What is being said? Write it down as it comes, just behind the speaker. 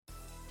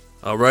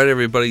All right,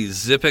 everybody,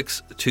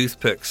 Zippix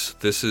toothpicks.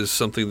 This is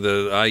something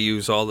that I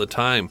use all the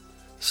time.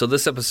 So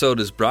this episode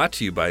is brought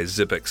to you by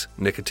Zippix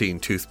nicotine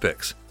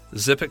toothpicks.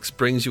 Zippix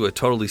brings you a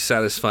totally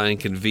satisfying,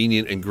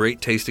 convenient, and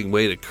great-tasting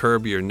way to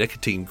curb your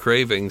nicotine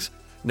cravings.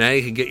 Now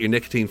you can get your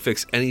nicotine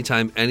fix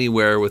anytime,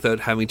 anywhere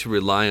without having to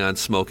rely on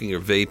smoking or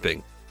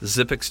vaping.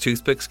 Zippix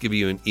toothpicks give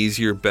you an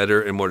easier,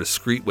 better, and more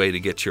discreet way to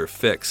get your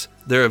fix.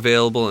 They're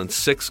available in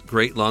 6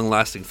 great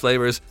long-lasting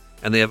flavors,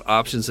 and they have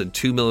options in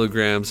 2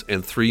 milligrams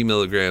and 3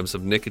 milligrams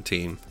of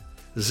nicotine.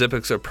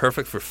 Zippix are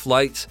perfect for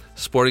flights,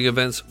 sporting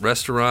events,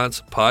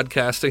 restaurants,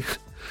 podcasting,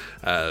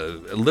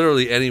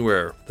 literally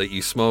anywhere that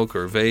you smoke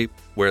or vape,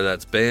 where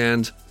that's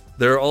banned.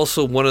 They're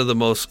also one of the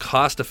most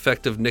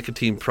cost-effective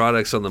nicotine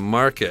products on the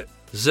market.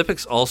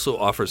 Zippix also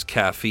offers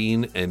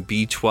caffeine and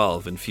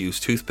B12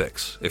 infused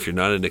toothpicks if you're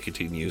not a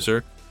nicotine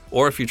user,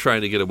 or if you're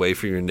trying to get away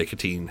from your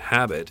nicotine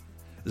habit.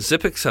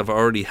 Zippix have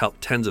already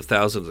helped tens of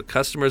thousands of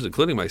customers,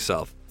 including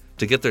myself,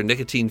 to get their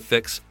nicotine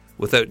fix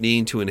without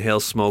needing to inhale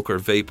smoke or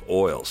vape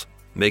oils.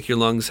 Make your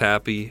lungs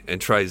happy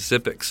and try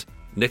Zippix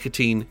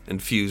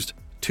nicotine-infused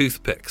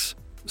toothpicks.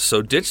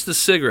 So ditch the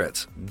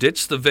cigarettes,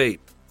 ditch the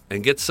vape,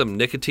 and get some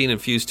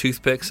nicotine-infused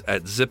toothpicks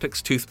at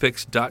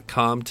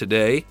zippixtoothpicks.com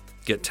today.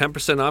 Get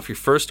 10% off your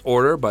first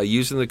order by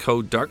using the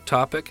code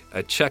DARKTOPIC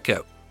at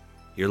checkout.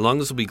 Your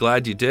lungs will be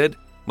glad you did.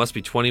 Must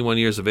be 21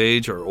 years of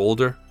age or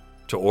older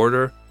to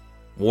order.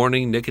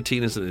 Warning,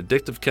 nicotine is an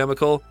addictive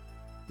chemical.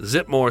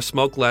 Zip more,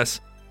 smoke less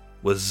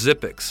with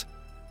Zippix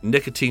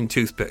nicotine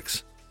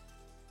toothpicks.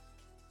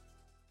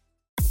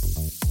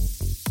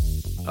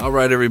 All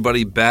right,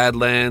 everybody,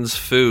 Badlands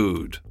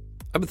food.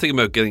 I've been thinking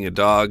about getting a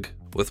dog.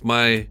 With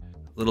my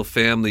little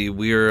family,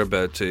 we're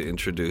about to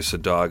introduce a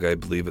dog, I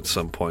believe, at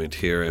some point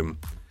here, and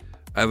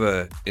I have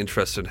an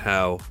interest in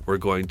how we're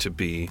going to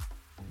be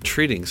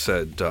treating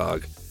said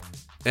dog.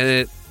 And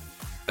it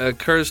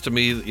occurs to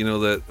me,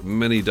 that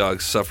many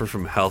dogs suffer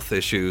from health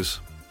issues.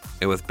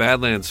 And with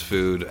Badlands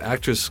Food,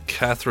 actress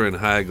Katherine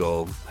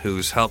Heigl,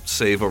 who's helped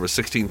save over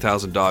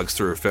 16,000 dogs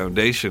through her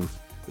foundation,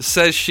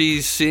 says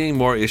she's seeing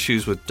more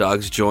issues with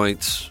dogs'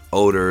 joints,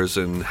 odors,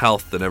 and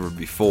health than ever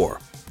before.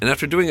 And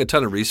after doing a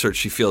ton of research,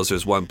 she feels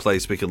there's one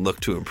place we can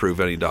look to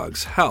improve any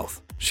dog's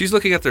health. She's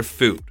looking at their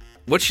food.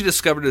 What she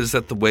discovered is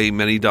that the way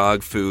many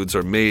dog foods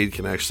are made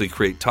can actually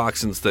create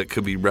toxins that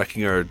could be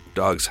wrecking our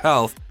dog's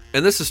health,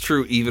 and this is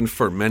true even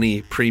for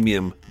many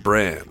premium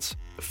brands.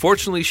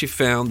 Fortunately, she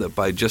found that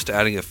by just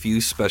adding a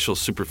few special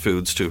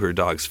superfoods to her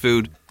dog's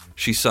food,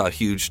 she saw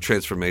huge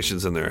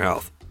transformations in their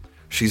health.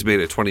 She's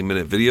made a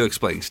 20-minute video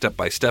explaining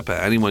step-by-step how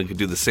anyone could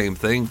do the same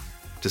thing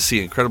to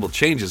see incredible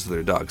changes in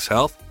their dog's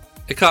health.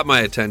 It caught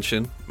my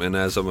attention, and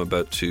as I'm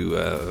about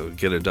to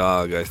get a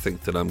dog, I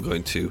think that I'm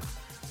going to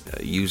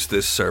use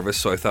this service,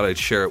 so I thought I'd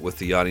share it with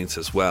the audience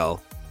as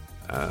well.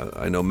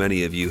 I know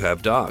many of you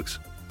have dogs.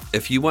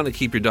 If you want to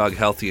keep your dog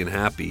healthy and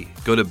happy,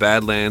 go to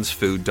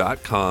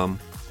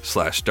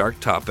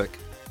badlandsfood.com/darktopic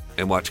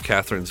and watch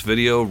Katherine's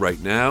video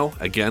right now.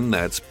 Again,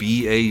 that's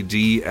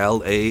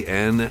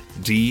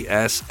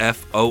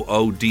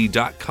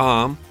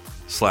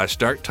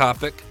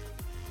badlandsfood.com/darktopic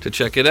to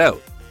check it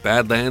out.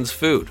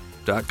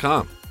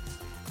 badlandsfood.com.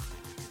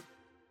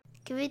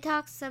 Can we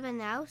talk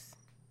something else?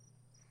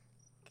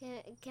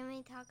 Can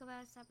we talk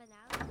about something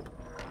else?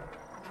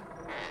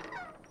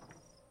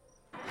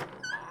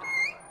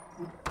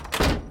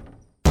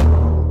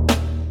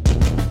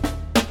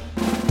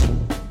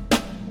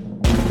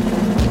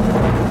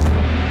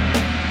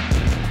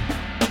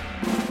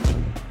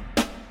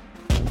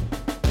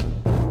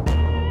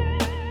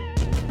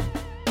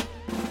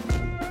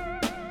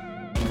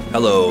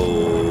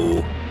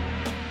 Hello,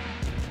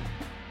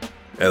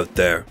 out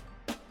there.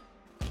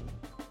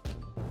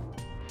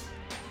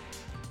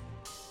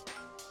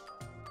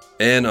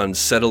 An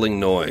unsettling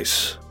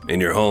noise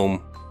in your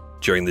home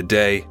during the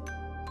day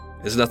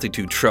is nothing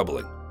too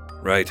troubling,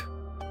 right?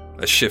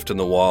 A shift in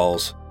the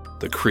walls,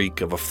 the creak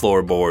of a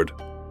floorboard.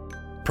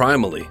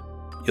 Primally,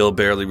 you'll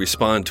barely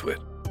respond to it.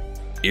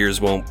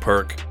 Ears won't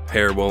perk,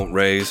 hair won't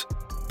raise,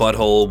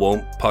 butthole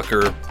won't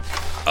pucker.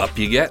 Up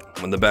you get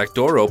when the back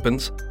door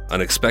opens,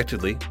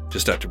 unexpectedly,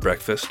 just after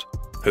breakfast.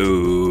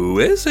 Who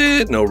is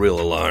it? No real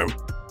alarm.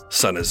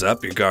 Sun is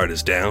up, your guard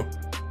is down.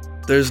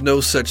 There's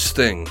no such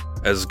thing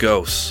as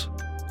ghosts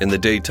in the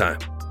daytime.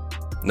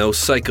 No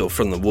psycho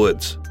from the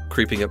woods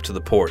creeping up to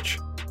the porch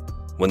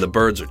when the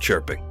birds are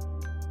chirping.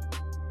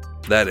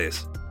 That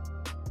is,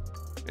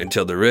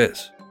 until there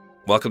is.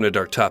 Welcome to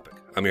Dark Topic.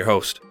 I'm your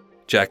host,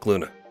 Jack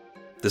Luna.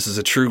 This is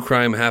a true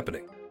crime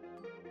happening.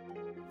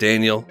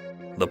 Daniel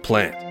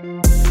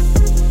LaPlante.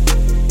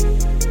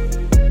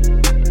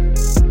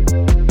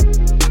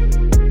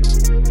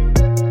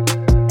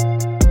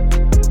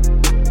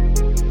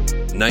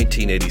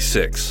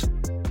 1986,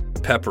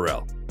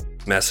 Pepperell,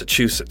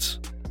 Massachusetts.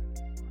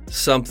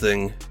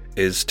 Something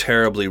is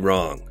terribly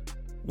wrong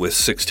with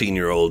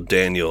 16-year-old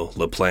Daniel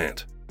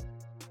LaPlante.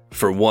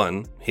 For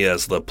one, he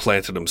has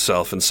LaPlanted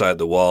himself inside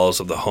the walls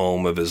of the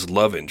home of his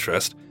love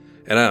interest,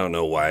 and I don't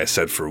know why I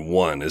said for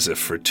one, as if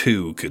for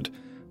two could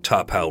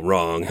top how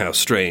wrong, how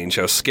strange,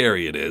 how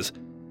scary it is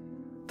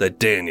that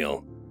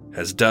Daniel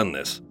has done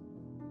this.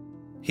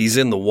 He's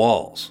in the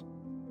walls.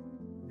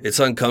 It's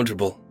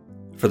uncomfortable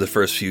for the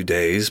first few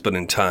days, but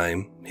in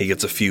time, he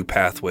gets a few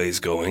pathways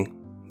going,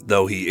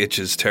 though he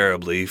itches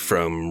terribly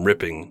from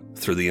ripping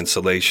through the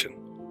insulation.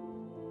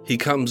 He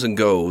comes and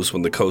goes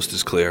when the coast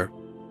is clear,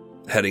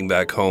 heading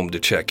back home to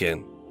check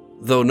in,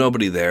 though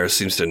nobody there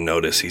seems to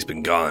notice he's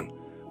been gone,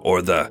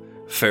 or the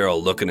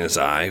feral look in his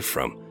eye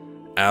from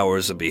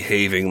hours of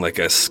behaving like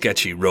a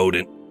sketchy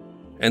rodent.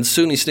 And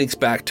soon he sneaks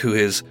back to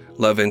his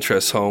love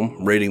interest's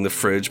home, raiding the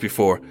fridge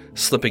before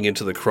slipping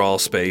into the crawl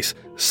space.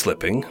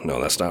 Slipping?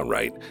 No, that's not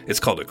right. It's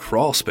called a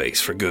crawl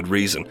space for good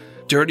reason.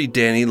 Dirty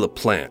Danny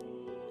LaPlante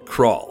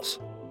crawls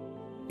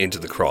into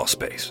the crawl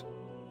space,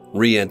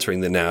 re-entering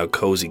the now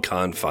cozy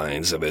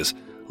confines of his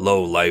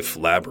low-life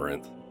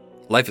labyrinth.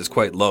 Life is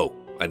quite low,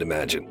 I'd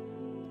imagine,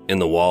 in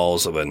the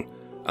walls of an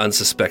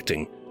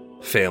unsuspecting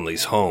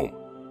family's home.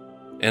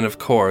 And of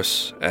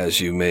course, as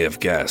you may have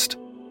guessed,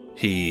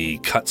 he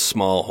cuts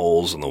small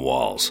holes in the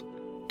walls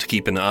to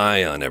keep an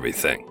eye on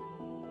everything.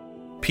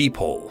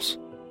 Peepholes.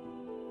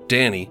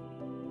 Danny,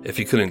 if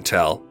you couldn't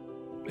tell,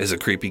 is a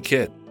creepy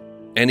kid,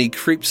 and he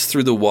creeps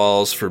through the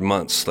walls for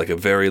months like a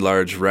very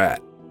large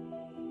rat.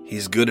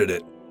 He's good at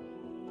it,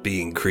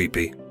 being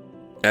creepy,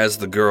 as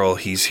the girl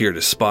he's here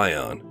to spy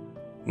on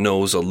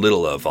knows a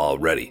little of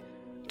already,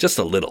 just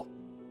a little,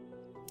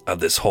 of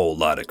this whole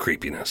lot of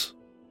creepiness.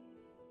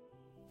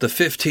 The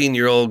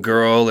 15-year-old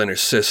girl and her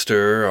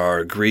sister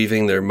are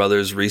grieving their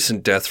mother's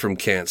recent death from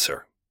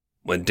cancer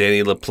when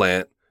Danny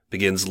LaPlante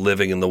begins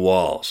living in the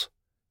walls.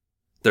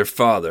 Their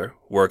father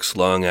works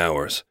long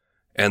hours,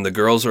 and the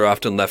girls are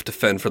often left to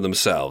fend for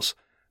themselves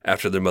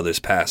after their mother's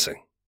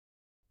passing.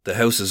 The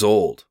house is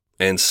old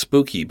and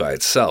spooky by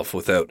itself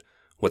without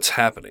what's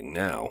happening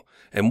now.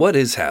 And what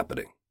is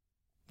happening?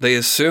 They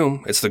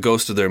assume it's the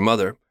ghost of their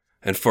mother,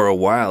 and for a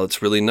while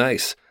it's really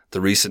nice.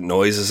 The recent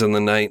noises in the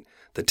night,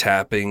 the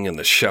tapping and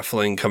the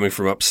shuffling coming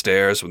from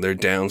upstairs when they're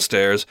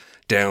downstairs,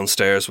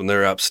 downstairs when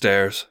they're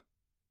upstairs.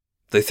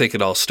 They think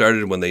it all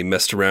started when they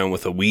messed around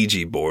with a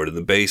Ouija board in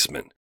the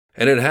basement,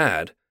 and it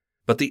had,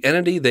 but the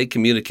entity they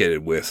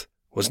communicated with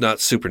was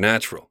not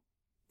supernatural,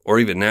 or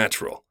even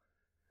natural.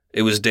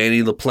 It was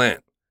Danny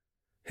LaPlante,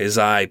 his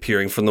eye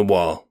peering from the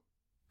wall,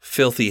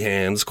 filthy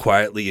hands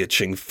quietly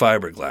itching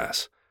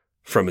fiberglass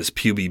from his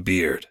puby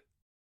beard.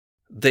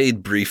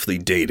 They'd briefly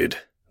dated,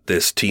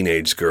 this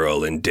teenage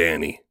girl and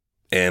Danny.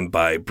 And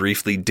by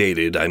briefly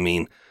dated, I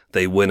mean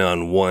they went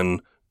on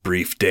one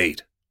brief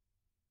date.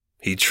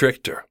 He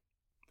tricked her.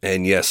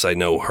 And yes, I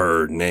know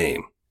her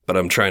name, but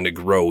I'm trying to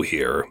grow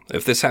here.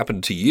 If this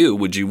happened to you,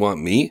 would you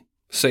want me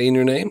saying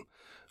your name?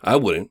 I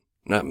wouldn't.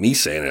 Not me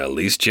saying it, at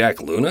least.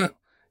 Jack Luna?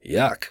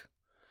 Yuck.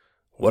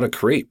 What a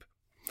creep.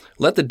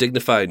 Let the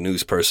dignified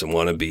news person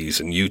wannabes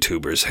and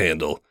YouTubers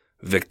handle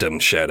victim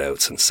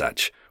shoutouts and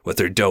such, with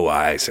their doe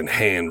eyes and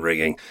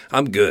hand-wringing.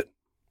 I'm good.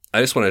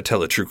 I just want to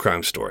tell a true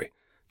crime story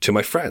to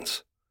my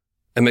friends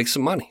and make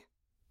some money.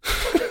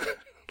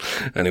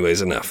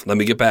 Anyways, enough. Let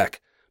me get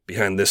back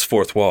behind this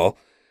fourth wall.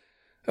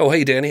 Oh,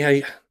 hey,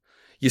 Danny,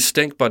 you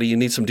stink, buddy. You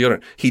need some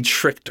deodorant. He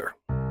tricked her.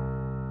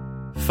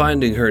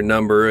 Finding her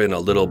number in a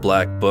little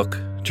black book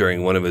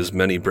during one of his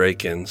many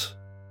break-ins,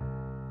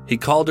 he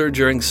called her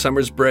during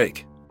summer's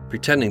break,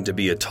 pretending to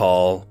be a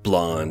tall,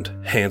 blonde,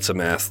 handsome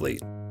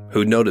athlete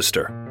who noticed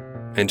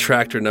her and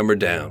tracked her number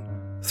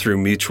down through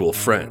mutual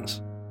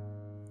friends.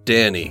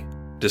 Danny,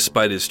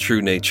 despite his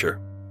true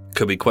nature,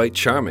 could be quite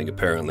charming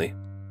apparently,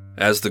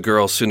 as the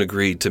girl soon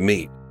agreed to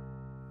meet.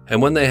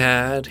 And when they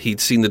had,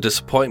 he'd seen the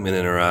disappointment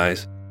in her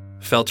eyes,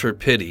 felt her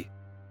pity,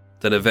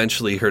 then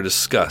eventually her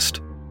disgust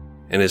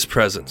in his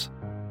presence.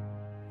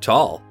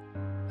 Tall?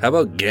 How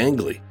about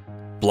gangly?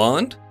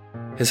 Blonde?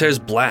 His hair's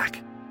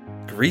black,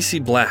 greasy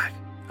black.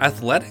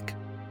 Athletic?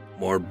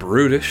 More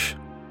brutish?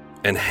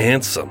 And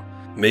handsome.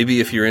 Maybe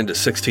if you're into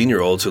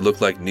 16-year-olds who look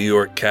like New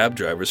York cab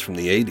drivers from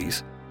the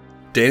 80s.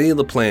 Danny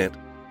LaPlante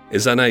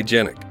is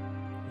unhygienic,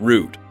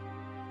 rude.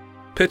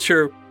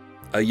 Picture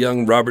a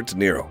young Robert De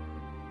Niro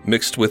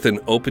mixed with an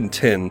open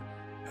tin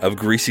of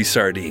greasy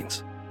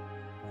sardines.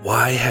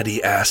 Why had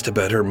he asked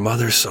about her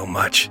mother so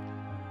much?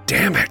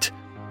 Damn it!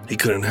 He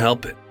couldn't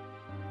help it.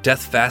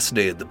 Death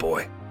fascinated the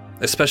boy,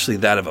 especially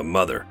that of a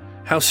mother.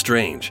 How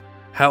strange,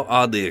 how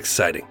oddly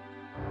exciting.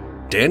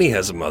 Danny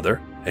has a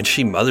mother, and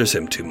she mothers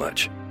him too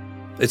much.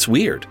 It's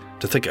weird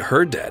to think of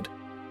her dead.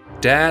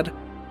 Dad,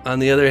 on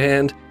the other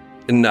hand,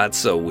 not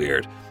so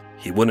weird.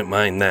 He wouldn't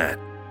mind that.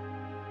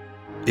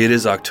 It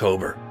is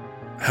October,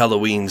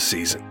 Halloween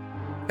season,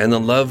 and the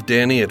love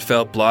Danny had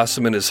felt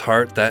blossom in his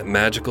heart that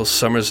magical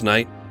summer's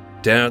night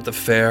down at the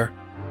fair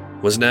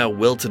was now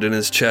wilted in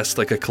his chest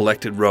like a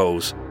collected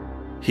rose.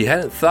 He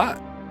hadn't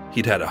thought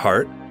he'd had a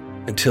heart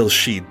until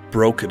she'd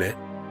broken it.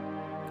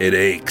 It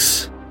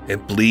aches,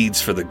 it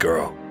bleeds for the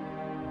girl.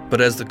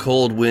 But as the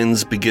cold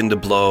winds begin to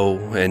blow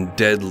and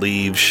dead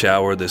leaves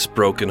shower this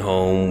broken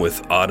home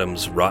with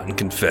autumn's rotten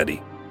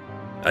confetti,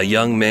 a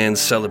young man's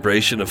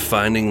celebration of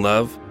finding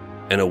love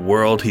and a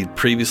world he'd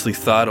previously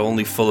thought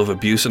only full of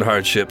abuse and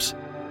hardships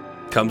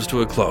comes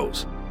to a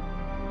close.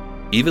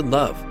 Even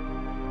love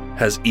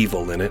has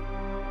evil in it.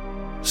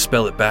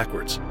 Spell it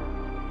backwards.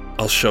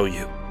 I'll show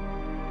you.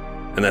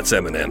 And that's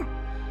Eminem.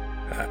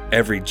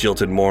 Every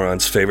jilted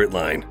moron's favorite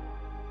line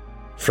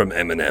from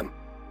Eminem.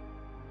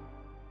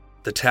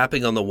 The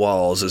tapping on the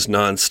walls is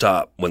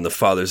non-stop when the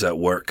father's at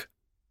work.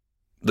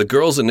 The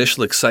girls'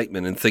 initial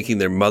excitement in thinking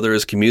their mother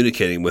is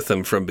communicating with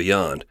them from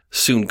beyond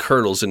soon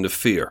curdles into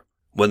fear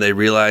when they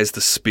realize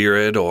the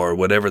spirit or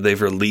whatever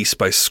they've released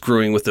by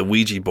screwing with the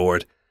Ouija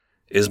board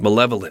is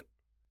malevolent.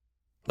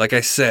 Like I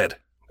said,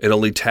 it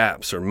only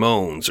taps or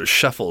moans or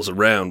shuffles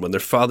around when their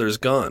father is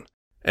gone.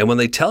 And when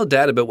they tell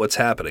Dad about what's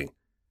happening,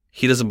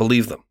 he doesn't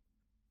believe them.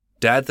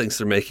 Dad thinks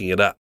they're making it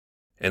up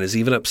and is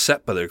even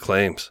upset by their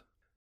claims.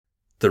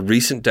 The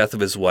recent death of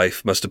his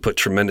wife must have put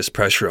tremendous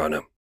pressure on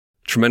him,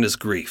 tremendous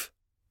grief.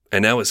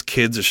 And now his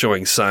kids are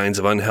showing signs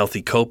of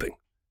unhealthy coping.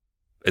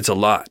 It's a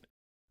lot,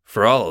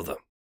 for all of them.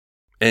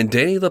 And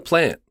Danny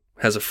LaPlante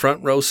has a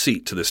front row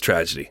seat to this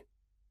tragedy.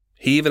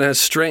 He even has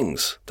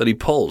strings that he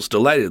pulls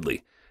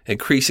delightedly,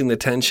 increasing the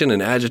tension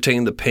and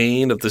agitating the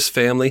pain of this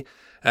family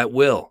at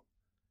will.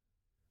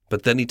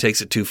 But then he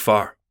takes it too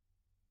far.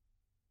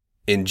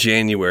 In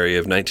January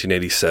of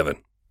 1987,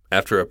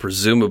 after a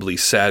presumably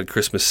sad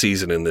Christmas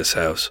season in this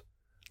house,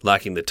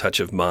 lacking the touch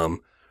of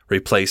Mom,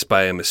 replaced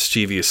by a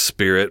mischievous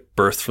spirit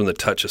birthed from the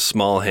touch of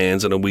small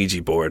hands on a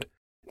Ouija board,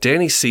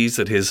 Danny sees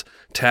that his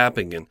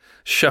tapping and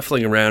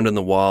shuffling around in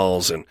the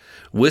walls and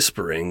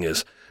whispering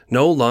is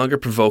no longer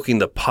provoking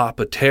the pop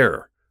of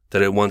terror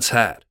that it once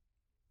had.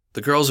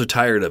 The girls are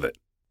tired of it.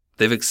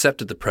 They've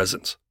accepted the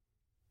presence.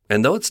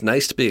 And though it's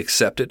nice to be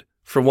accepted,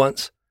 for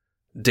once,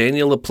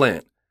 Daniel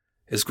LaPlante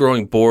is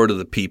growing bored of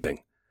the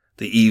peeping,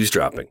 the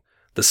eavesdropping,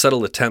 the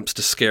subtle attempts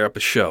to scare up a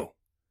show,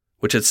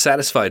 which had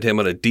satisfied him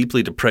on a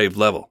deeply depraved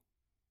level.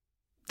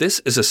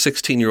 This is a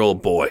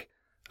 16-year-old boy.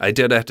 I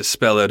did have to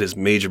spell out his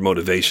major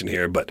motivation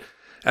here, but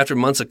after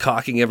months of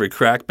caulking every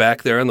crack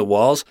back there on the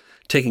walls,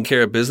 taking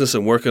care of business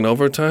and working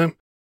overtime,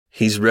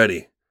 he's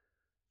ready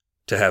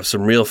to have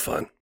some real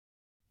fun.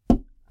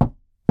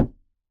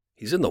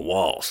 He's in the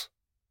walls.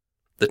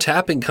 The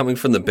tapping coming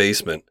from the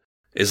basement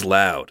is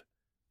loud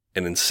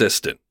and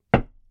insistent.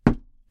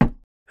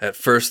 At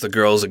first, the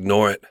girls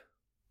ignore it,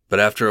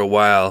 but after a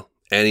while,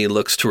 Annie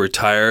looks to her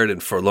tired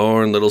and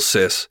forlorn little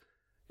sis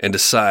and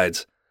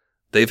decides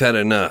they've had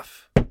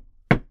enough.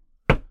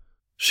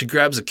 She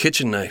grabs a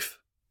kitchen knife,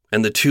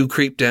 and the two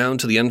creep down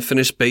to the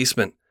unfinished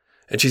basement,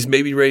 and she's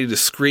maybe ready to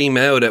scream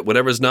out at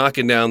whatever's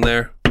knocking down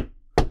there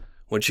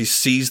when she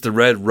sees the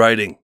red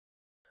writing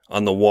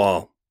on the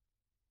wall.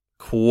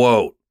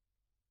 Quote,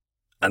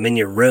 "I'm in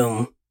your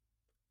room.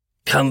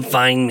 Come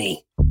find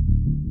me."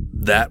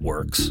 That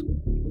works.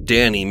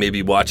 Danny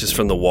maybe watches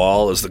from the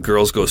wall as the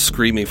girls go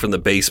screaming from the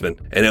basement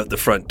and out the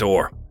front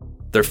door.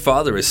 Their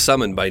father is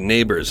summoned by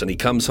neighbors and he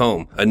comes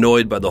home,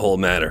 annoyed by the whole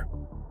matter.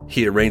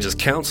 He arranges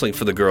counseling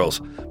for the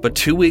girls, but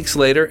 2 weeks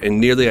later,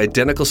 in nearly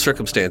identical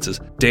circumstances,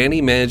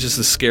 Danny manages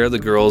to scare the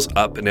girls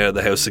up and out of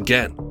the house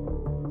again.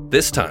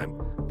 This time,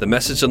 the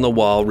message on the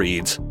wall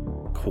reads,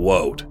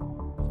 quote,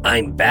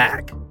 "I'm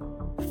back.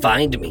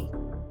 Find me,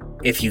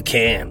 if you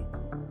can."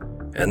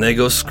 And they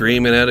go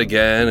screaming out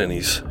again, and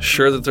he's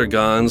sure that they're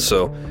gone,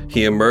 so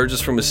he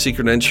emerges from his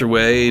secret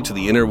entryway to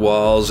the inner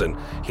walls, and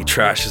he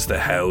trashes the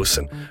house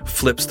and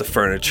flips the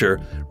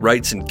furniture,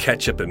 writes in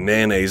ketchup and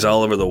mayonnaise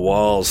all over the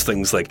walls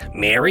things like,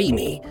 "Marry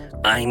me,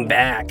 I'm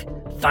back,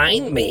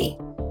 find me."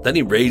 Then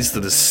he raids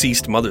the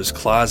deceased mother's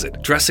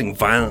closet, dressing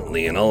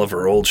violently in all of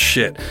her old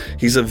shit.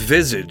 He's a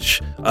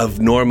visage of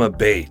Norma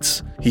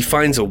Bates. He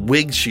finds a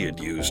wig she had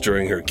used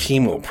during her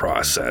chemo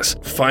process,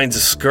 finds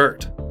a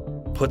skirt,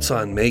 puts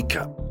on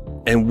makeup,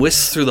 and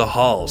whisks through the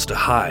halls to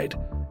hide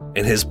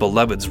in his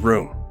beloved's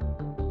room.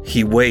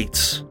 He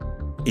waits,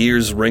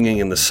 ears ringing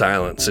in the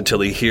silence, until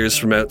he hears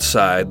from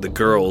outside the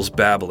girls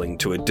babbling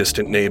to a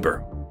distant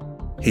neighbor.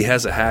 He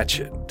has a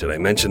hatchet. Did I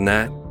mention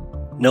that?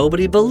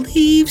 "Nobody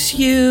believes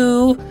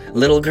you,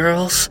 little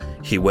girls."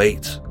 He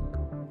waits.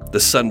 The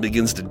sun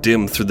begins to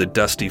dim through the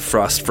dusty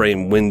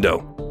frost-framed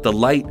window. The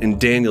light in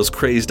Daniel's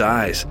crazed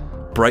eyes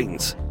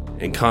brightens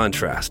in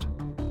contrast.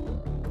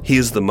 He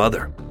is the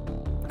mother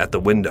at the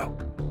window.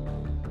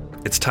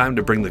 It's time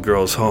to bring the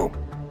girls home.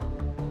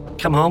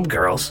 "Come home,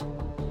 girls."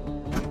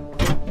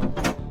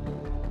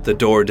 The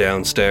door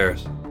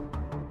downstairs.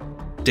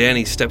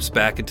 Danny steps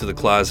back into the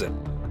closet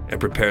and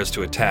prepares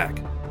to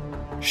attack.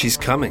 She's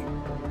coming.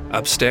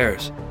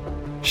 Upstairs.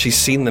 She's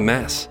seen the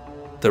mess,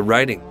 the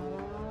writing.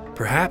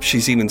 Perhaps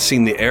she's even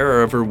seen the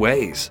error of her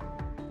ways.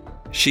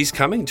 She's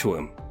coming to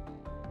him,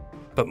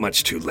 but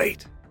much too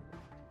late.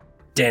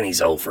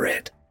 Danny's over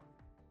it.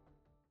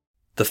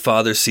 The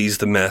father sees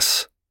the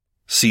mess,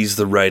 sees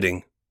the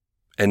writing,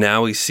 and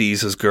now he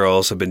sees his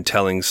girls have been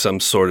telling some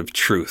sort of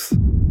truth.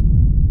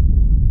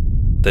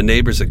 The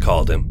neighbors had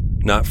called him,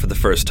 not for the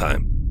first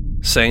time,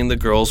 saying the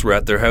girls were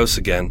at their house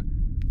again,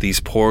 these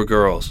poor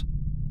girls.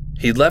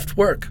 He'd left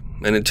work,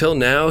 and until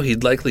now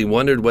he'd likely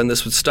wondered when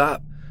this would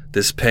stop,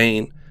 this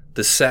pain,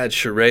 the sad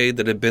charade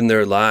that had been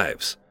their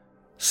lives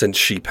since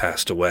she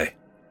passed away.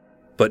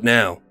 But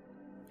now,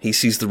 he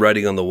sees the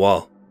writing on the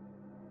wall.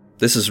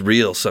 This is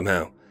real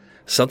somehow.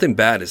 Something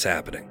bad is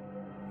happening.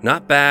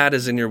 Not bad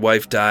as in your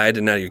wife died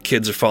and now your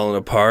kids are falling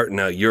apart and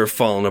now you're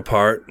falling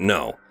apart.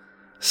 No.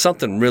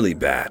 Something really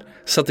bad,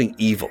 something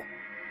evil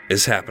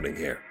is happening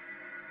here.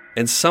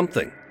 And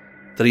something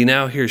that he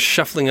now hears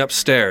shuffling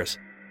upstairs,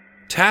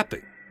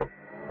 tapping,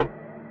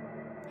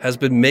 has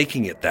been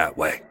making it that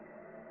way.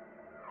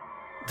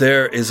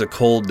 There is a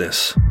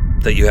coldness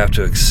that you have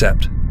to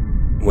accept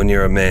when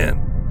you're a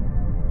man.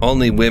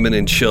 Only women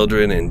and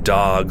children and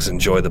dogs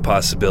enjoy the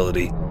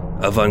possibility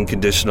of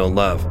unconditional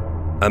love.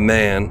 A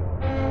man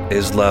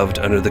is loved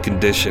under the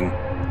condition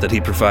that he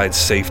provides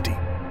safety,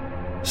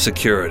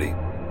 security.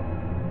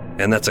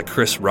 And that's a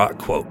Chris Rock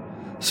quote,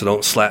 so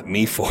don't slap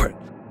me for it.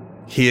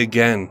 He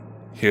again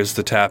hears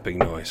the tapping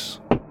noise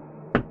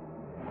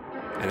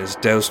and is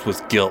doused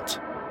with guilt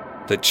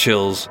that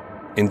chills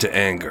into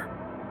anger.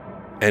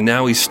 And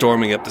now he's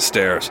storming up the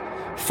stairs,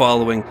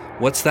 following,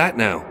 what's that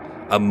now?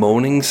 A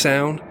moaning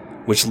sound,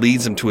 which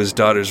leads him to his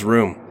daughter's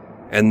room.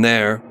 And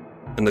there,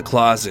 in the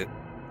closet,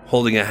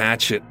 holding a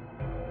hatchet,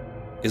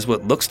 is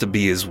what looks to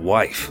be his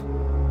wife.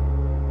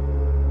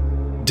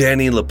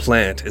 Danny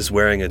LaPlante is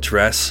wearing a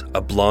dress,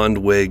 a blonde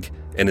wig,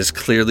 and is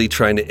clearly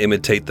trying to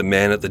imitate the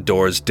man at the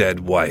door's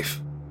dead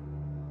wife.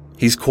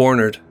 He's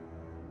cornered.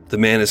 The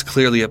man is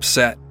clearly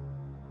upset.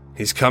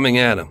 He's coming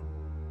at him.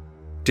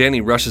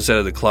 Danny rushes out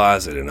of the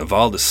closet, and of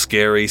all the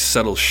scary,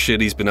 subtle shit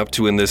he's been up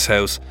to in this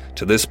house,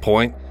 to this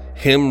point,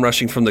 him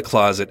rushing from the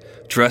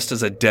closet, dressed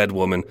as a dead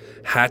woman,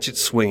 hatchet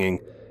swinging,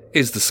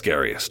 is the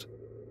scariest.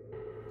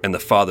 And the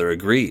father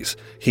agrees.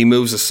 He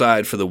moves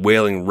aside for the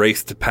wailing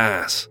wraith to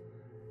pass.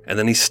 And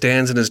then he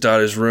stands in his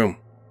daughter's room,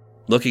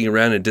 looking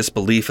around in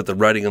disbelief at the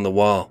writing on the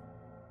wall.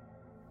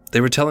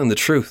 They were telling the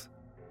truth.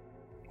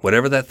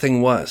 Whatever that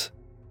thing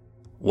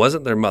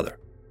wasn't their mother,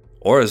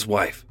 or his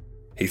wife,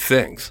 he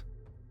thinks.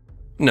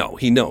 No,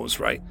 he knows,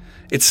 right?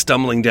 It's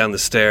stumbling down the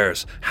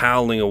stairs,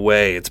 howling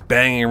away, it's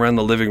banging around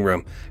the living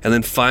room, and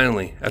then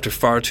finally, after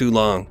far too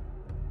long,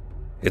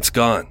 it's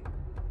gone.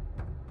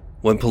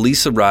 When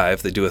police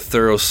arrive, they do a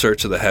thorough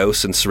search of the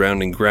house and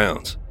surrounding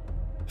grounds,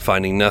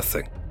 finding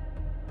nothing.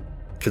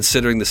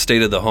 Considering the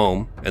state of the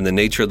home and the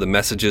nature of the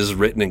messages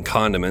written in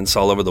condiments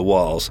all over the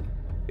walls,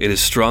 it is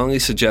strongly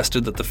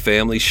suggested that the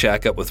family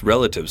shack up with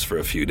relatives for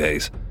a few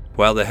days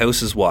while the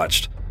house is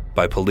watched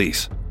by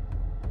police.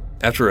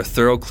 After a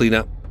thorough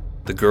cleanup,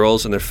 the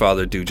girls and their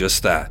father do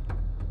just that.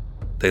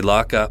 They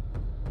lock up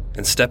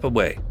and step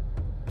away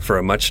for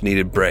a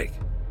much-needed break.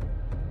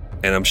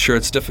 And I'm sure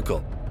it's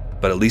difficult,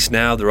 but at least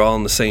now they're all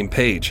on the same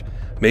page.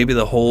 Maybe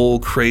the whole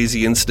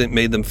crazy incident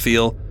made them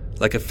feel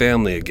like a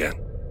family again.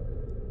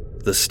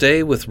 The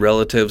stay with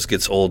relatives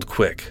gets old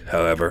quick,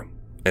 however,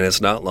 and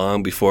it's not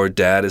long before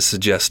Dad is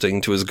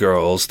suggesting to his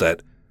girls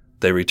that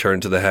they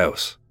return to the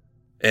house.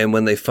 And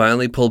when they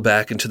finally pull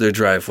back into their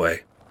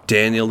driveway,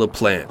 Daniel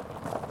LaPlante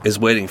is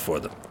waiting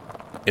for them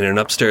in an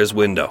upstairs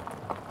window,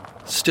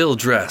 still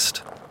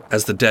dressed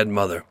as the dead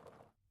mother,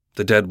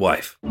 the dead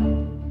wife.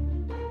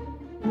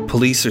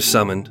 Police are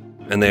summoned,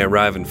 and they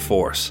arrive in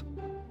force.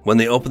 When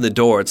they open the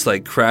door, it's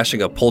like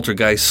crashing a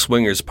poltergeist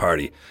swingers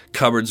party.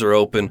 Cupboards are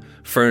open,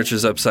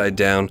 furniture's upside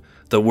down.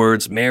 The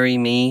words, "Marry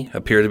me,"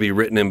 appear to be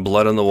written in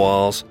blood on the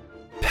walls.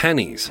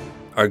 Pennies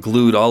are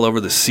glued all over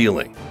the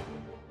ceiling.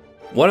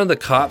 One of the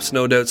cops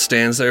no doubt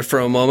stands there for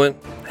a moment,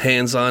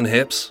 hands on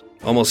hips,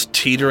 almost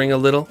teetering a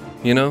little,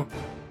 you know?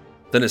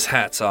 Then his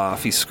hat's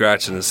off, he's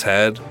scratching his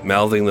head,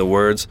 mouthing the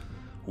words,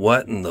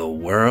 "What in the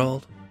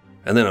world?"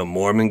 And then a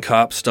Mormon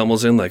cop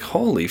stumbles in like,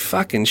 holy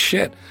fucking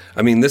shit.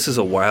 I mean, this is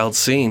a wild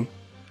scene.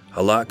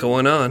 A lot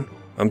going on,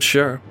 I'm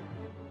sure.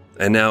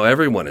 And now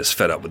everyone is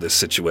fed up with this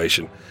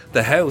situation.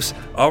 The house,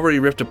 already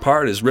ripped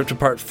apart, is ripped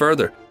apart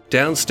further.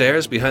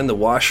 Downstairs, behind the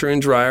washer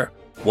and dryer,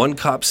 one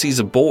cop sees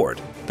a board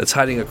that's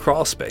hiding a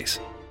crawl space.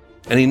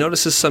 And he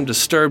notices some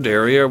disturbed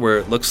area where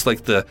it looks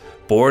like the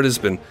board has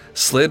been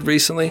slid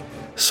recently,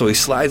 so he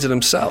slides it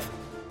himself.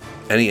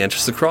 And he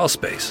enters the crawl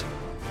space.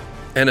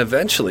 And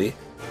eventually,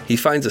 he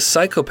finds a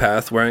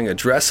psychopath wearing a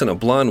dress and a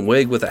blonde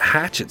wig with a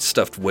hatchet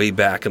stuffed way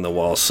back in the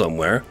wall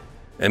somewhere,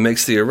 and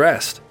makes the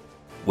arrest,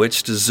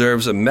 which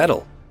deserves a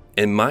medal,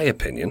 in my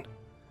opinion.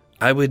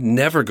 I would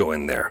never go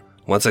in there.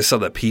 Once I saw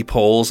the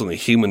peepholes and the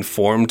human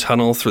form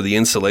tunnel through the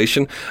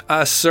insulation.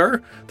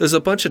 Sir, there's a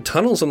bunch of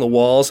tunnels on the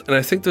walls, and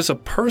I think there's a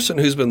person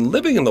who's been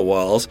living in the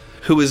walls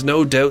who is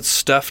no doubt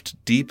stuffed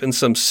deep in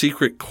some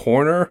secret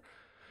corner.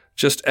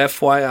 Just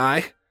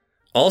FYI.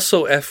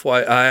 Also,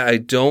 FYI, I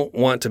don't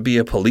want to be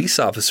a police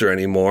officer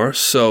anymore,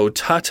 so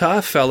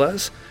ta-ta,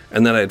 fellas.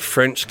 And then I'd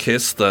French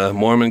kiss the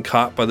Mormon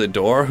cop by the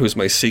door, who's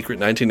my secret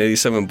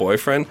 1987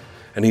 boyfriend.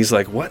 And he's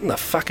like, "What in the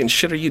fucking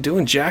shit are you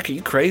doing, Jack? Are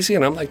you crazy?"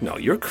 And I'm like, "No,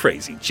 you're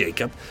crazy,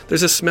 Jacob.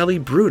 There's a smelly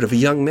brood of a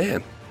young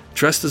man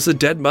dressed as the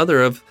dead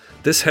mother of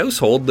this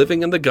household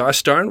living in the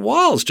gosh darn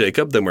walls,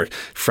 Jacob." Then we're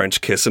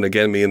French kissing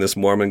again, me and this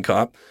Mormon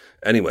cop.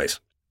 Anyways,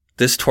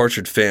 this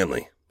tortured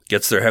family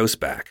gets their house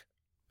back.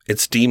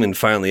 Its demon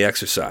finally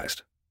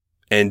exorcised.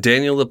 and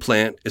Daniel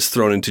LaPlante is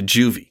thrown into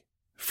juvie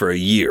for a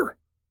year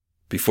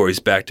before he's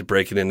back to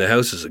breaking into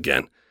houses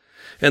again.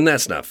 And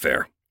that's not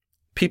fair.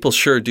 People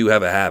sure do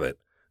have a habit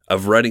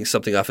of writing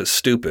something off as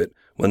stupid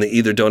when they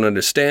either don't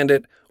understand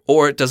it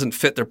or it doesn't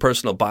fit their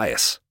personal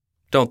bias,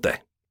 don't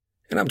they?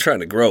 And I'm trying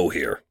to grow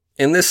here.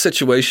 In this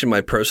situation,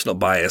 my personal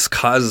bias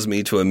causes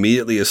me to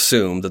immediately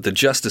assume that the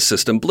justice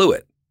system blew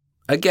it.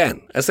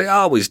 Again, as they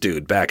always do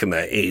back in the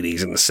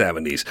 80s and the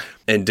 70s.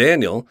 And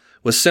Daniel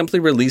was simply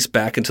released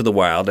back into the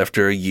wild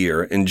after a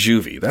year in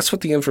juvie. That's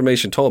what the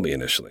information told me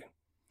initially.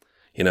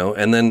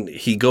 And then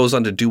he goes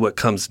on to do what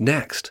comes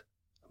next.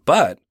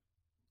 But,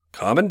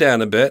 calming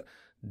down a bit,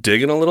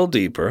 digging a little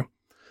deeper,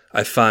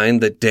 I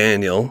find that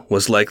Daniel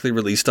was likely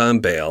released on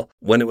bail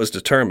when it was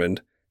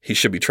determined he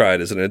should be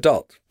tried as an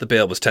adult. The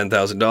bail was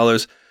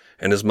 $10,000,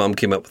 and his mom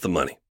came up with the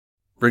money.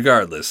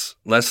 Regardless,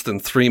 less than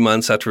 3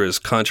 months after his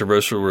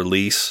controversial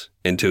release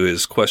into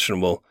his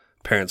questionable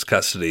parents'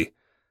 custody,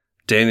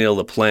 Daniel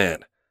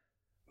LaPlante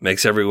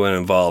makes everyone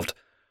involved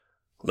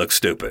look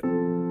stupid.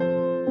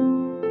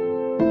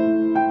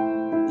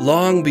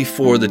 Long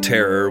before the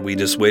terror we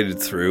just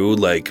waded through,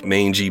 like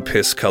mangy,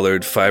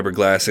 piss-colored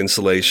fiberglass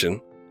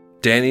insulation,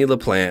 Danny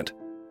LaPlante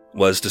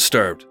was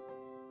disturbed.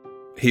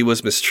 He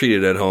was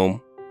mistreated at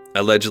home,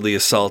 allegedly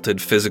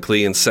assaulted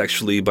physically and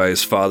sexually by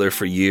his father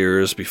for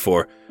years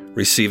before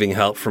receiving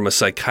help from a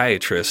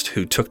psychiatrist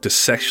who took to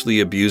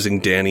sexually abusing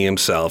Danny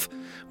himself,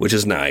 which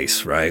is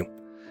nice, right?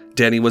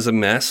 Danny was a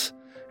mess,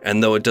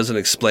 and though it doesn't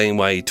explain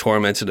why he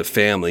tormented a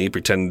family,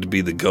 pretending to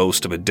be the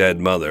ghost of a dead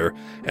mother,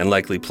 and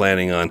likely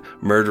planning on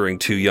murdering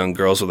 2 young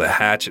girls with a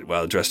hatchet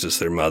while dressed as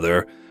their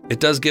mother, it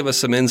does give us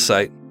some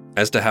insight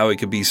as to how he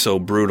could be so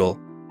brutal,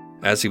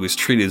 as he was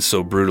treated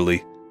so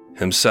brutally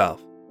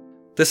himself.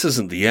 This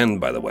isn't the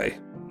end, by the way.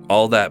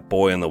 All that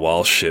boy on the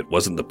wall shit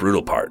wasn't the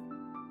brutal part.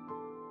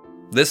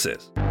 This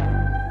is.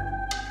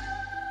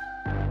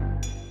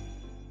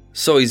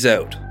 So he's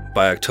out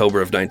by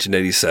October of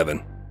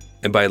 1987,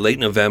 and by late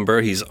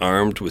November he's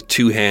armed with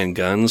 2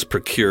 handguns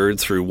procured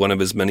through one of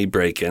his many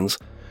break-ins,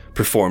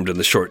 performed in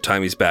the short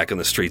time he's back on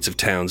the streets of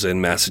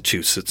Townsend,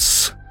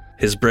 Massachusetts.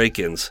 His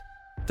break-ins,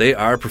 they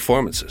are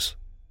performances.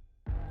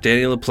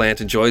 Daniel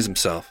LaPlante enjoys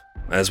himself,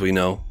 as we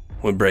know,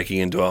 when breaking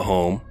into a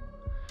home.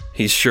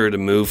 He's sure to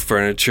move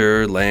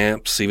furniture,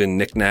 lamps, even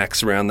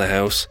knickknacks around the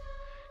house.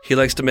 He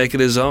likes to make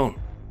it his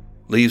own,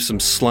 leave some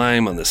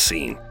slime on the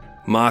scene,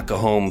 mock a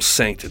home's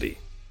sanctity.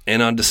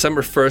 And on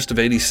December 1st of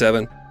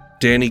 87,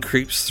 Danny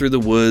creeps through the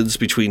woods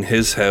between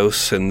his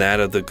house and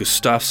that of the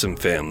Gustafson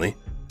family,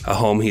 a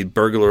home he'd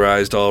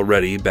burglarized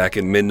already back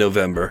in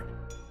mid-November.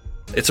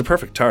 It's a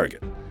perfect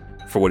target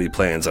for what he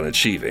plans on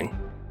achieving.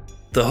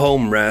 The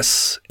home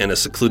rests in a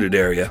secluded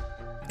area,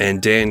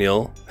 and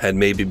Daniel had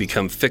maybe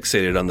become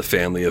fixated on the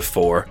family of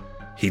 4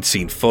 he'd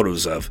seen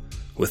photos of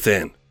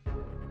within.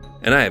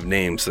 And I have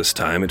names this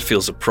time, it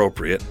feels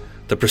appropriate.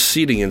 The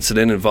preceding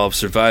incident involved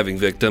surviving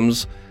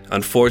victims.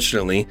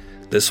 Unfortunately,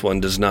 this one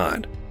does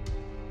not.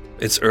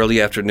 It's early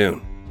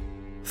afternoon.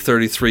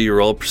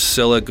 33-year-old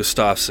Priscilla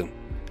Gustafson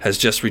has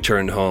just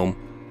returned home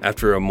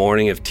after a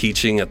morning of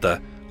teaching at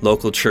the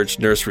local church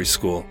nursery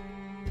school.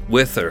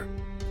 With her,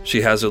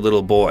 she has her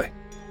little boy,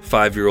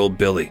 5-year-old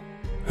Billy,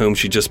 whom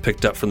she just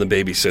picked up from the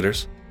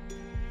babysitters.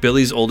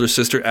 Billy's older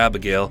sister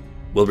Abigail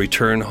will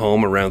return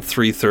home around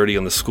 3:30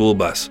 on the school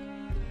bus.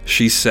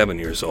 She's 7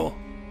 years old.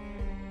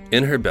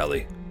 In her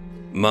belly,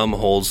 Mom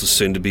holds the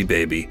soon-to-be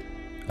baby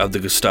of the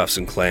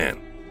Gustafson clan.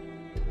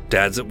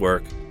 Dad's at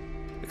work,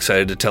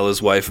 excited to tell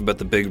his wife about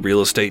the big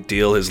real estate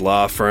deal his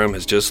law firm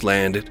has just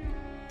landed.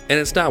 And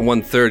it's not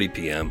 1:30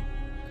 p.m.,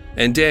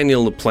 and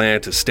Daniel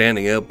LaPlante is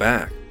standing out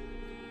back,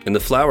 in the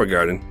flower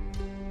garden,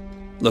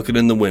 looking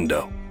in the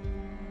window.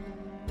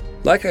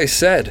 Like I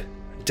said,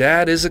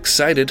 Dad is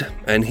excited,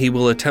 and he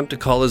will attempt to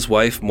call his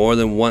wife more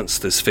than once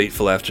this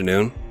fateful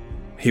afternoon.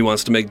 He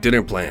wants to make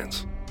dinner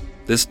plans.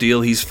 This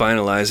deal he's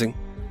finalizing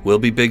will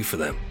be big for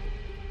them.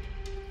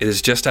 It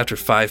is just after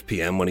 5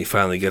 p.m. when he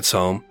finally gets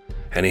home,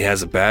 and he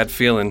has a bad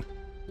feeling.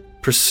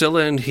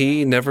 Priscilla and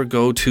he never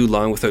go too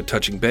long without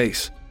touching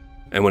base,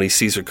 and when he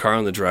sees her car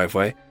in the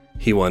driveway,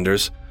 he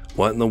wonders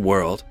what in the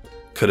world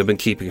could have been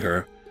keeping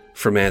her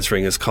from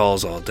answering his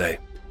calls all day.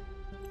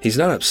 He's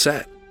not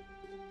upset,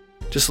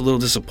 just a little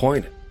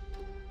disappointed.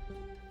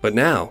 But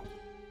now,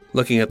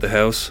 looking at the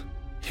house,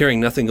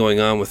 hearing nothing going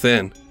on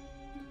within,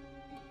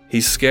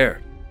 he's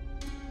scared.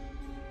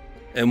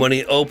 And when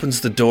he opens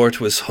the door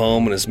to his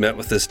home and is met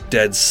with this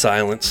dead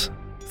silence,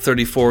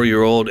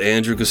 34-year-old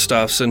Andrew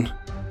Gustafson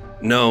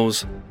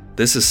knows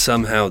this is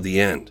somehow the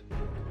end.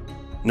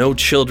 No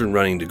children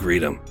running to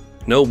greet him.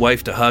 No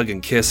wife to hug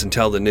and kiss and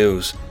tell the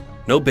news.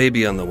 No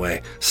baby on the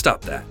way.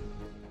 Stop that.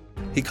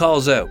 He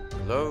calls out.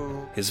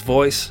 Hello? His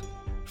voice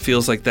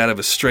feels like that of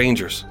a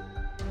stranger's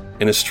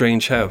in a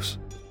strange house.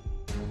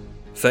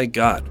 Thank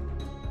God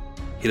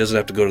he doesn't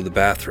have to go to the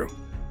bathroom.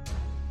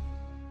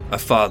 A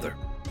father,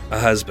 a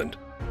husband,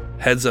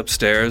 heads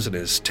upstairs in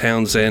his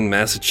Townsend,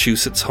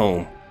 Massachusetts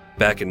home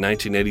back in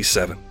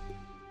 1987.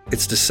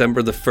 It's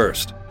December the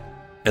 1st,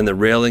 and the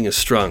railing is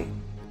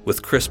strung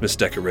with Christmas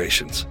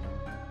decorations.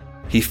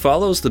 He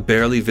follows the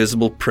barely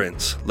visible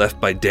prints left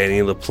by Danny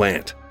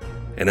LaPlante,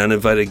 an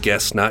uninvited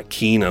guest not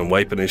keen on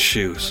wiping his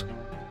shoes,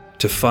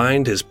 to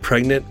find his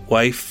pregnant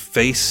wife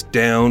face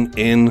down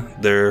in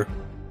their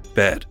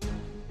bed.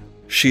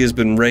 She has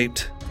been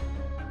raped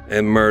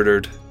and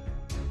murdered.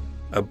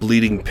 A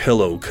bleeding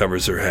pillow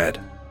covers her head,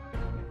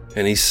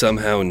 and he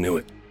somehow knew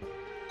it.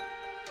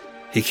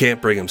 He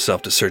can't bring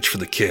himself to search for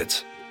the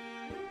kids.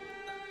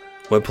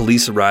 When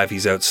police arrive,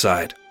 he's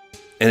outside,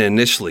 and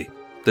initially,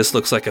 this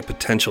looks like a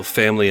potential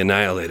family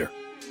annihilator,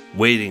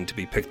 waiting to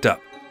be picked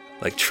up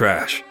like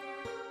trash.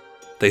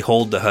 They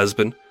hold the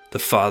husband, the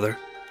father,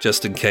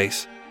 just in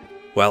case,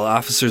 while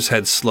officers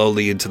head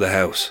slowly into the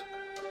house.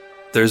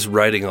 There's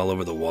writing all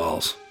over the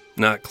walls,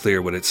 not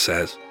clear what it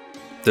says.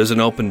 There's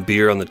an open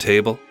beer on the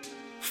table,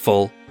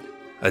 full,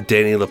 a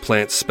Danny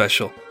LaPlante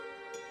special.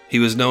 He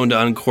was known to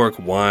uncork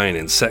wine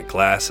in set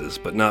glasses,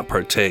 but not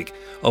partake.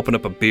 Open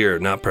up a beer,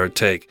 not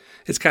partake.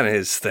 It's kind of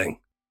his thing.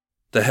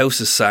 The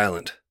house is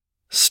silent,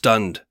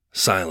 stunned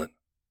silent.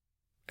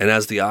 And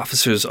as the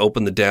officers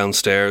open the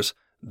downstairs,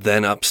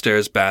 then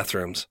upstairs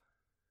bathrooms,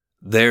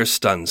 they're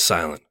stunned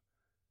silent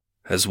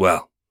as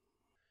well.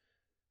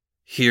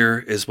 Here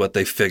is what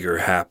they figure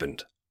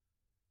happened.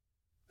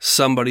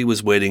 Somebody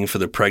was waiting for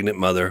the pregnant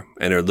mother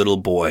and her little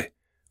boy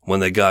when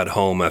they got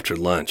home after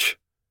lunch.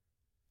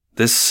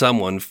 This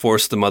someone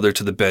forced the mother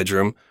to the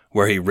bedroom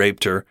where he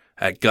raped her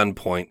at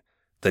gunpoint,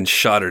 then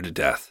shot her to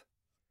death.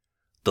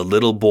 The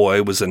little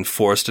boy was then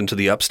forced into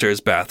the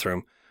upstairs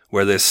bathroom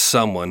where this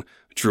someone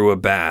drew a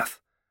bath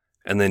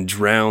and then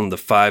drowned the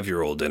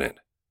 5-year-old in it.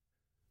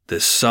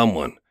 This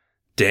someone,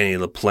 Danny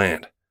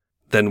LaPlante,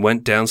 then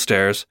went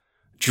downstairs,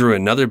 drew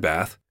another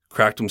bath,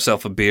 cracked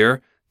himself a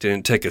beer,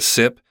 didn't take a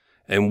sip,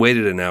 and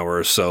waited an hour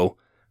or so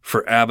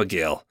for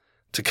Abigail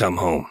to come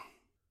home.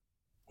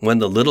 When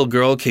the little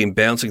girl came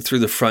bouncing through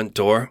the front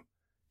door,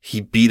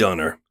 he beat on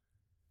her,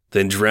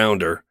 then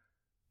drowned her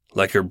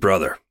like her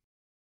brother.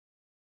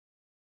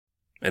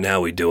 And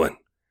how we doing?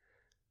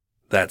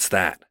 That's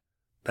that.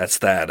 That's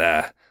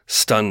that,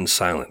 stunned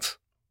silence.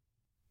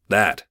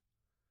 That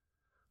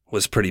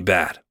was pretty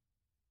bad.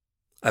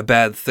 A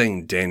bad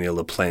thing Daniel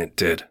LaPlante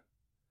did.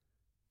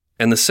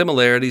 And the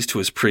similarities to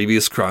his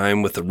previous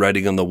crime with the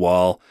writing on the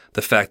wall,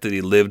 the fact that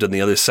he lived on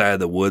the other side of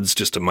the woods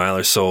just a mile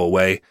or so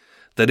away,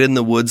 that in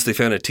the woods they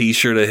found a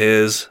t-shirt of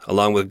his,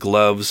 along with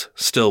gloves,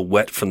 still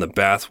wet from the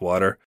bath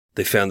water.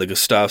 They found the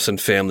Gustafson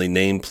family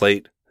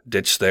nameplate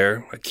ditched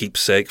there, a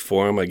keepsake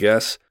for him, I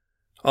guess.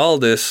 All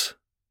this,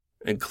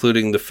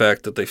 including the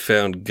fact that they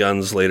found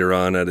guns later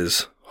on at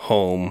his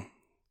home,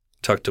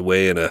 tucked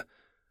away in a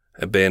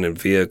abandoned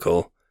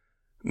vehicle,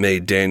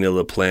 made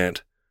Daniel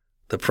LaPlante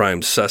the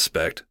prime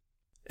suspect.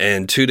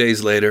 And 2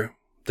 days later,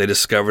 they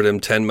discovered him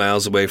 10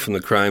 miles away from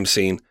the crime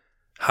scene,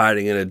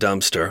 hiding in a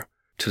dumpster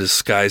to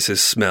disguise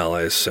his smell,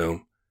 I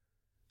assume,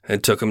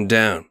 and took him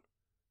down,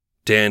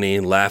 Danny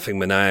laughing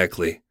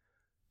maniacally,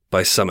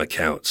 by some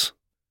accounts.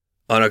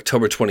 On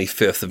October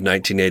 25th of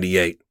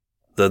 1988,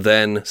 the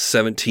then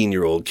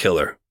 17-year-old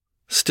killer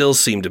still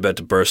seemed about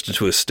to burst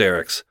into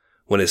hysterics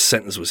when his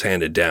sentence was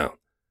handed down.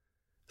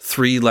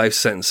 3 life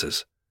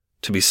sentences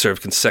to be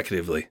served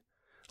consecutively,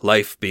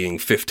 life being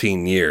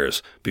 15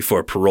 years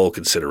before parole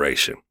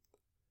consideration.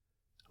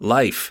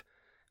 Life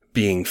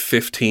being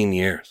 15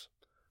 years.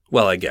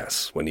 Well, I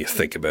guess when you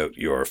think about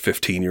your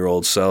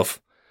 15-year-old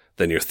self,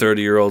 then your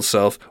 30-year-old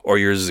self, or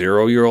your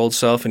 0-year-old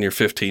self and your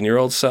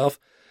 15-year-old self,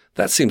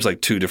 that seems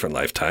like 2 different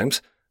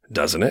lifetimes,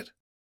 doesn't it?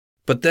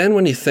 But then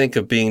when you think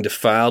of being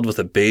defiled with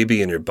a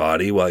baby in your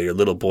body while your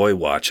little boy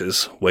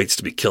watches, waits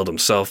to be killed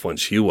himself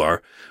once you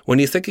are, when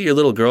you think of your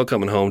little girl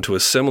coming home to a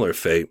similar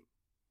fate,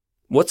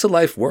 what's a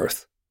life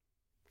worth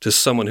to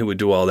someone who would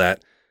do all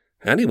that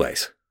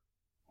anyways?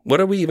 What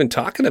are we even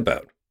talking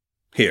about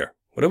here?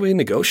 What are we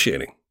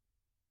negotiating?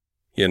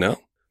 You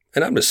know?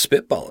 And I'm just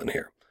spitballing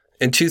here.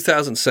 In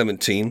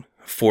 2017,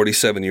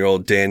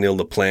 47-year-old Daniel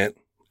LaPlante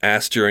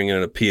asked during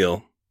an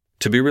appeal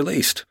to be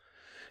released.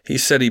 He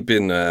said he'd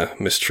been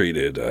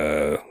mistreated,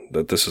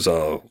 that this was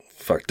all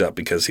fucked up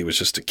because he was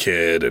just a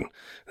kid and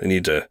they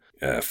need to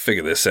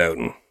figure this out,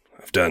 and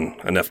I've done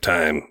enough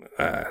time.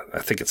 I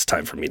think it's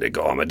time for me to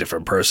go. I'm a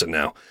different person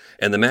now.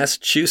 And the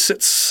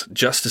Massachusetts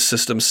justice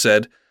system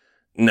said,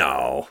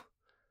 no.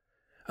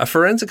 A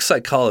forensic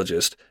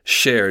psychologist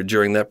shared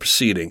during that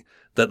proceeding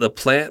that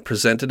LaPlante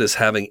presented as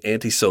having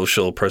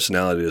antisocial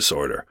personality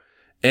disorder,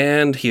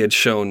 and he had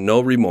shown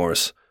no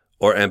remorse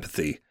or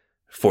empathy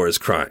for his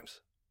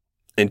crimes.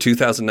 In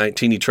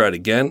 2019, he tried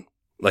again,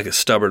 like a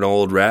stubborn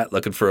old rat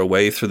looking for a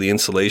way through the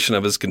insulation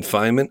of his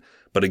confinement,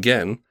 but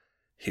again,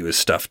 he was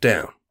stuffed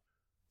down.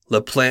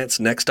 LaPlante's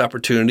next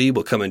opportunity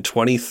will come in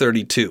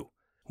 2032,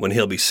 when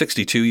he'll be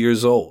 62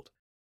 years old.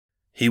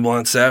 He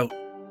wants out,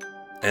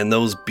 and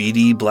those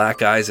beady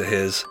black eyes of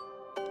his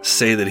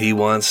say that he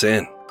wants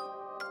in.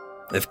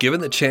 If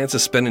given the chance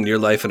of spending your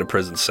life in a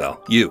prison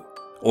cell, you,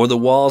 or the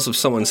walls of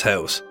someone's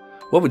house,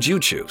 what would you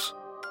choose?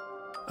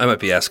 I might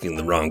be asking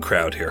the wrong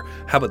crowd here.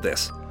 How about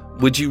this?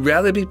 Would you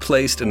rather be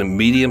placed in a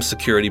medium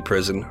security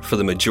prison for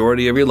the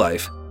majority of your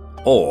life,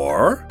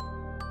 or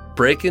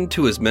break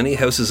into as many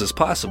houses as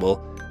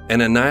possible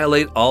and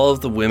annihilate all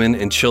of the women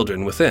and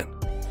children within?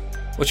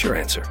 What's your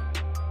answer?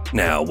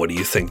 Now, what do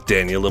you think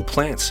Daniel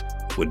LaPlante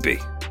would be?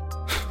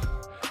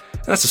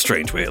 That's a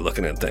strange way of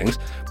looking at things,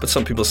 but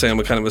some people say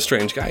I'm a kind of a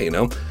strange guy, you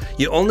know?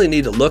 You only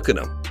need to look at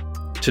him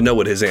to know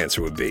what his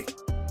answer would be.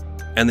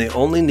 And they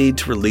only need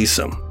to release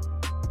him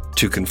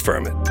to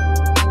confirm it.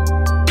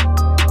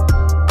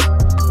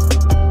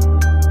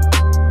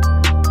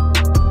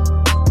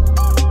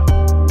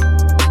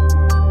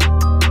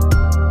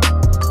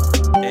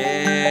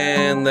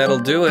 And that'll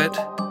do it.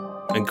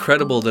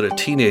 Incredible that a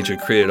teenager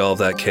created all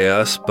that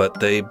chaos,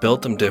 but they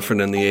built them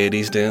different in the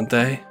 80s, didn't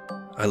they?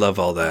 I love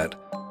all that.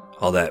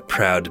 All that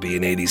proud to be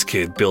an 80s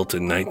kid built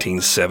in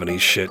 1970s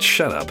shit.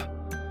 Shut up.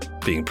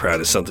 Being proud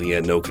is something you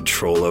had no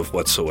control of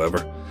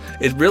whatsoever.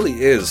 It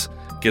really is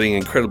getting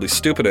incredibly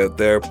stupid out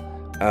there.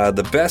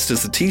 The best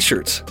is the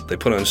t-shirts they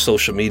put on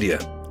social media,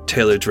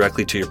 tailored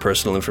directly to your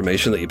personal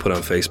information that you put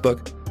on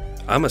Facebook.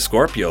 I'm a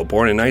Scorpio,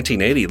 born in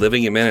 1980,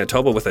 living in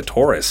Manitoba with a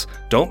Taurus.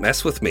 Don't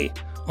mess with me.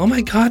 Oh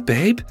my God,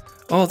 babe.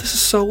 Oh, this is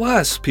so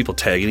us. People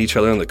tagging each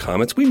other in the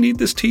comments. We need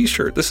this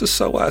t-shirt. This is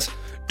so us.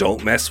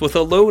 Don't mess with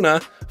a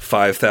Luna.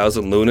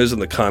 5,000 Lunas in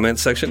the comment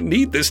section.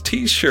 Need this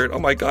t-shirt. Oh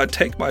my God,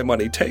 take my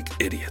money. Take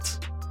idiots.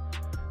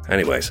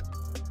 Anyways,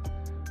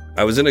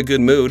 I was in a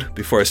good mood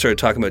before I started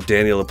talking about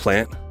Daniel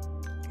LaPlante.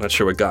 Not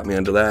sure what got me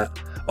into that.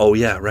 Oh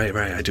yeah, right.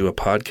 I do a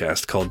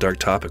podcast called Dark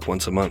Topic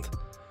once a month.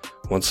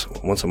 Once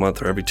a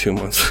month or every 2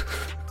 months.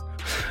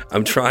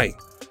 I'm trying.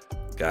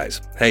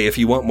 Guys, hey, if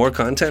you want more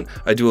content,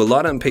 I do a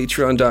lot on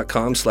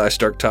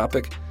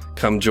patreon.com/darktopic.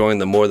 Come join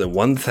the more than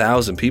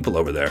 1,000 people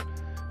over there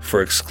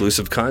for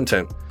exclusive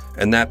content.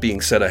 And that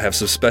being said, I have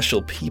some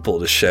special people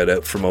to shout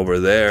out from over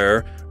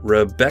there.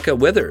 Rebecca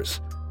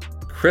Withers,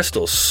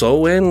 Crystal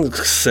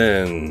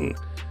Sowensen,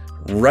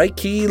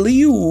 Reiki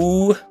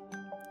Liu,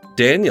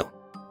 Daniel,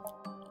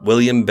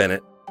 William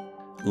Bennett,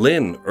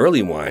 Lynn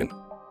Earlywine,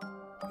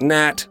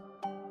 Nat,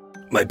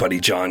 my buddy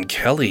John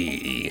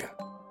Kelly,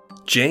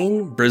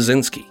 Jane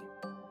Brzezinski,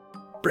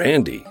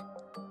 Brandy,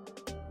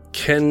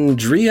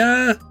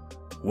 Kendria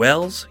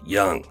Wells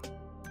Young,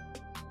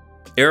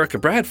 Erica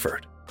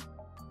Bradford,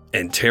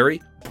 and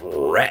Terry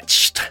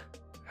Brecht.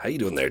 How you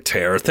doing there,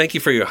 Tara? Thank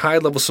you for your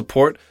high-level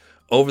support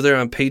over there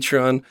on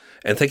Patreon,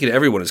 and thank you to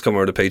everyone who's come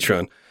over to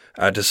Patreon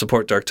to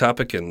support Dark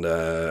Topic and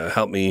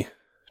help me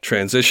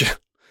transition.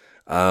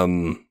 I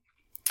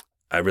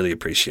really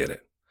appreciate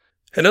it.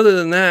 And other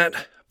than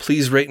that,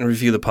 please rate and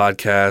review the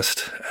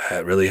podcast.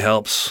 It really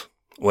helps.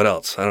 What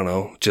else? I don't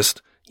know.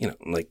 Just,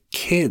 like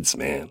kids,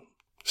 man.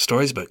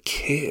 Stories about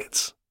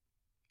kids.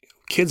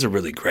 Kids are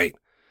really great,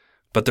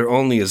 but they're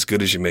only as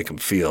good as you make them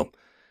feel.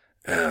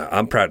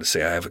 I'm proud to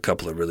say I have a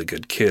couple of really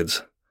good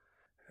kids.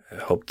 I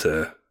hope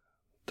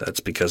that's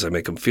because I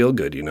make them feel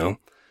good,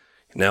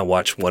 Now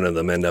watch one of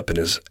them end up in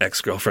his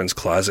ex-girlfriend's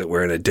closet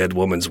wearing a dead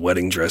woman's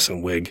wedding dress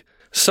and wig.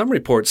 Some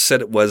reports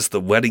said it was the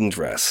wedding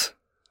dress,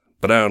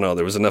 but I don't know.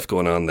 There was enough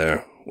going on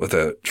there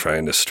without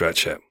trying to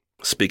stretch it.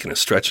 Speaking of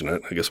stretching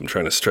it, I guess I'm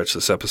trying to stretch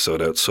this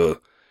episode out so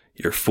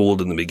you're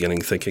fooled in the beginning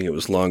thinking it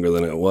was longer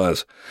than it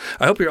was.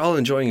 I hope you're all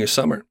enjoying your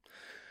summer,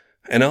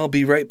 and I'll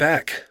be right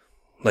back.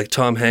 Like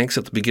Tom Hanks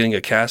at the beginning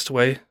of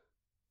Castaway,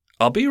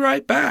 I'll be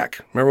right back.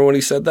 Remember when he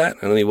said that?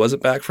 And then he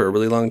wasn't back for a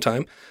really long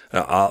time?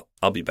 I'll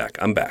be back.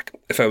 I'm back.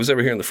 If I was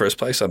ever here in the first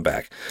place, I'm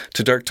back.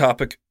 To Dark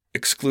Topic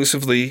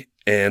exclusively,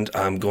 and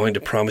I'm going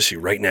to promise you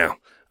right now,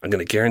 I'm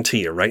going to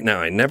guarantee you right now,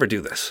 I never do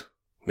this.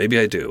 Maybe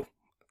I do.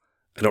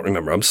 I don't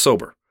remember. I'm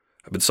sober.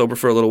 I've been sober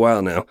for a little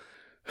while now.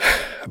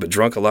 I've been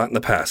drunk a lot in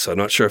the past, so I'm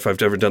not sure if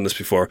I've ever done this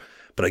before,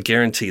 but I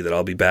guarantee that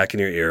I'll be back in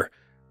your ear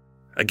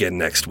again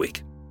next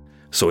week.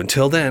 So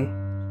until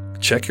then,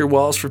 check your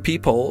walls for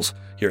peepholes,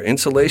 your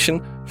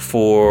insulation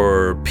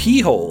for pee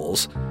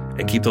holes,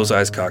 and keep those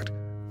eyes cocked,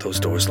 those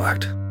doors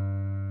locked,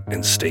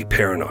 and stay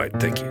paranoid.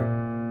 Thank you.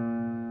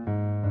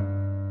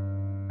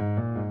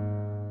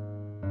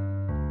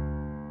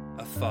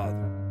 A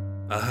father,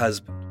 a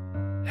husband,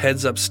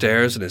 heads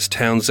upstairs in his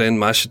Townsend,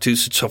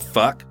 Massachusetts.